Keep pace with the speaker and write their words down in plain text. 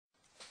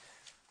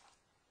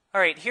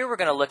Alright, here we're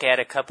going to look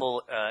at a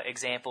couple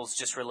examples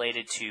just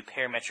related to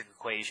parametric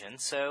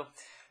equations. So,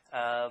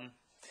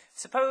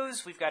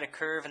 suppose we've got a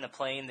curve in the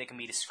plane that can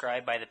be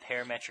described by the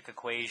parametric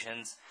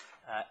equations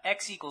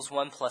x equals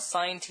 1 plus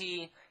sine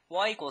t,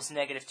 y equals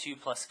negative 2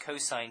 plus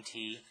cosine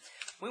t.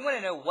 We want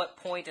to know what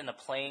point in the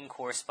plane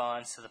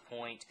corresponds to the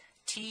point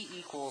t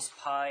equals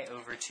pi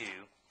over 2.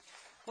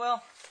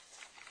 Well,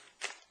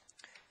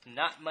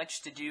 not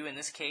much to do in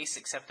this case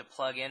except to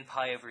plug in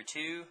pi over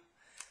 2.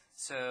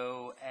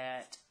 So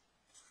at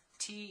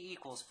t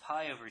equals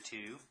pi over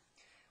 2,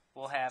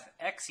 we'll have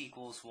x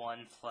equals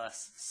 1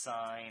 plus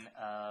sine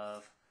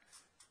of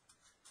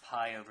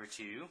pi over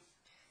 2.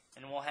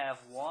 And we'll have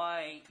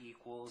y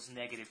equals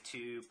negative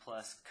 2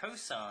 plus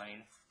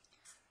cosine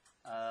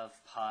of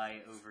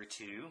pi over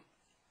 2.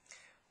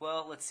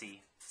 Well, let's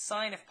see.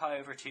 Sine of pi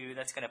over 2,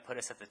 that's going to put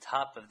us at the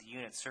top of the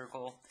unit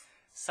circle.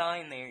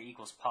 Sine there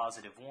equals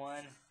positive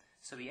 1.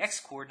 So the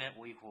x-coordinate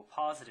will equal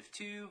positive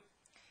 2.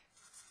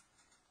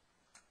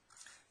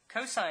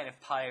 Cosine of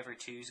pi over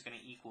 2 is going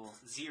to equal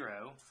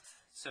 0.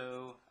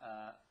 So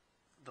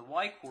the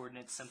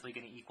y-coordinate is simply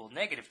going to equal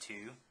negative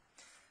 2.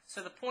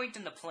 So the point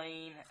in the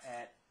plane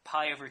at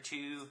pi over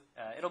 2,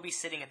 it'll be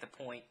sitting at the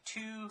point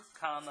 2,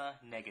 comma,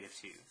 negative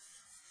 2.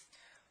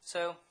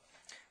 So,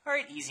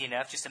 alright, easy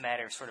enough, just a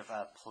matter of sort of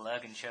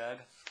plug and chug.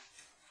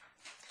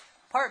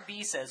 Part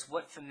B says,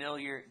 what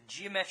familiar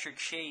geometric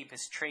shape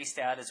is traced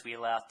out as we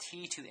allow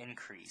t to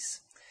increase?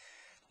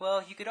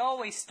 Well, you could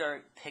always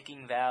start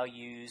picking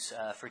values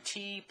for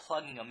t,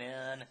 plugging them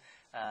in,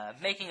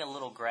 making a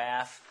little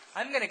graph.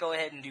 I'm going to go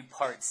ahead and do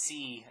part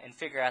C and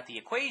figure out the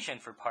equation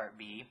for part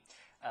B,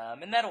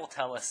 and that will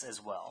tell us as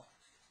well.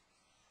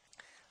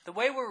 The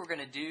way we're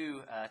going to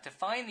do to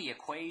find the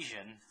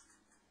equation,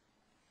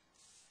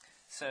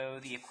 so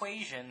the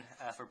equation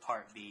for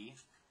part B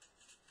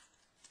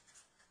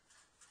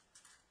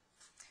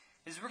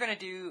is we're going to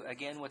do,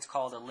 again, what's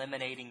called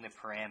eliminating the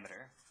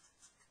parameter.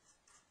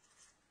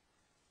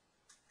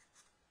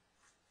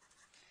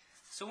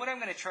 So what I'm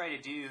going to try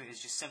to do is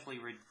just simply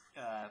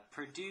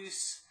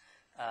produce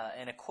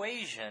an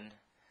equation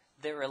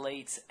that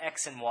relates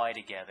x and y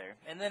together.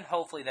 And then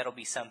hopefully that'll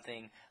be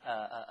something,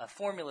 a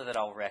formula that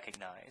I'll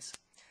recognize.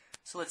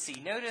 So let's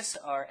see, notice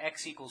our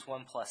x equals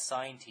 1 plus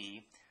sine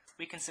t.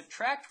 We can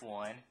subtract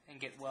 1 and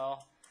get,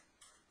 well,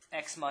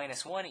 x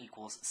minus 1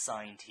 equals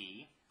sine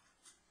t.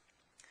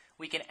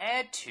 We can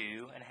add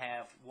 2 and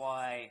have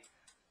y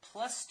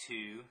plus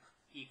 2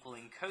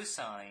 equaling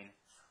cosine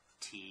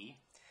t.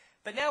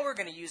 But now we're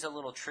going to use a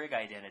little trig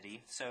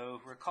identity. So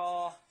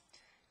recall,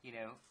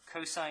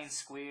 cosine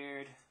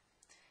squared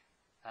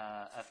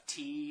of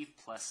t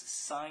plus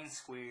sine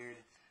squared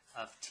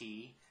of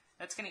t.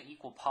 That's going to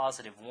equal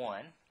positive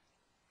 1.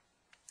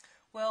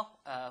 Well,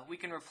 we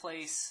can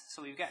replace,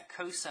 so we've got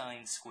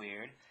cosine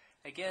squared.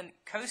 Again,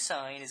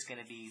 cosine is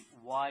going to be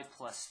y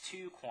plus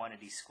 2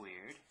 quantity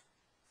squared.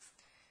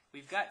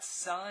 We've got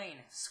sine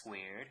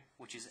squared,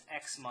 which is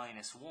x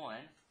minus 1.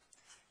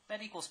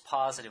 That equals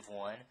positive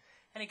 1.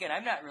 And again,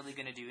 I'm not really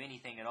going to do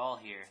anything at all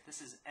here.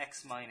 This is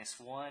x minus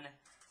 1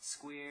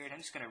 squared. I'm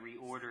just going to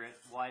reorder it.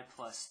 Y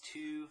plus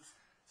 2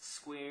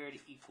 squared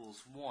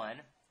equals 1.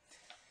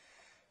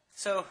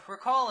 So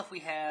recall if we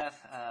have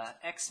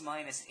x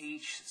minus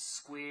h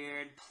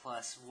squared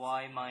plus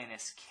y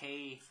minus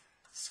k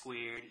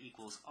squared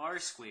equals r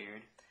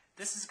squared.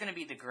 This is going to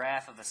be the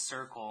graph of a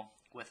circle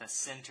with a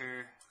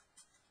center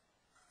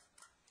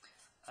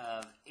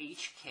of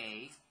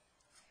hk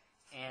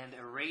and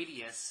a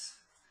radius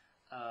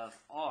of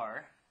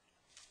r.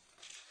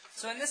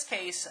 So in this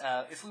case,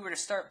 if we were to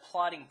start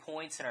plotting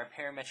points in our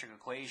parametric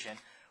equation,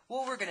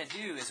 what we're going to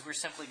do is we're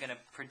simply going to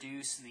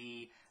produce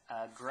the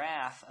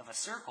graph of a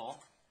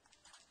circle.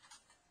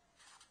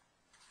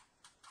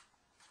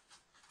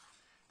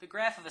 The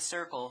graph of a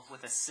circle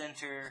with a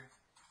center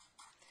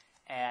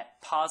at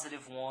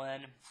positive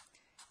 1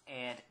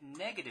 and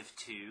negative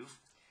 2,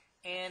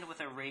 and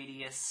with a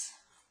radius.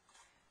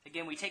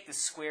 Again, we take the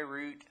square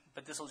root,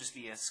 but this will just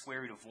be a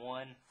square root of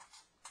 1.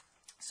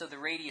 So the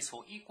radius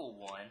will equal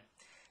 1.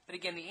 But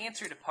again, the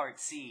answer to part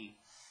C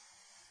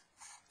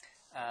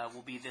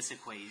will be this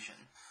equation.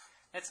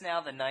 That's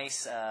now the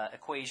nice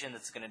equation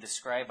that's going to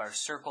describe our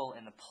circle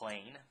in the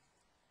plane.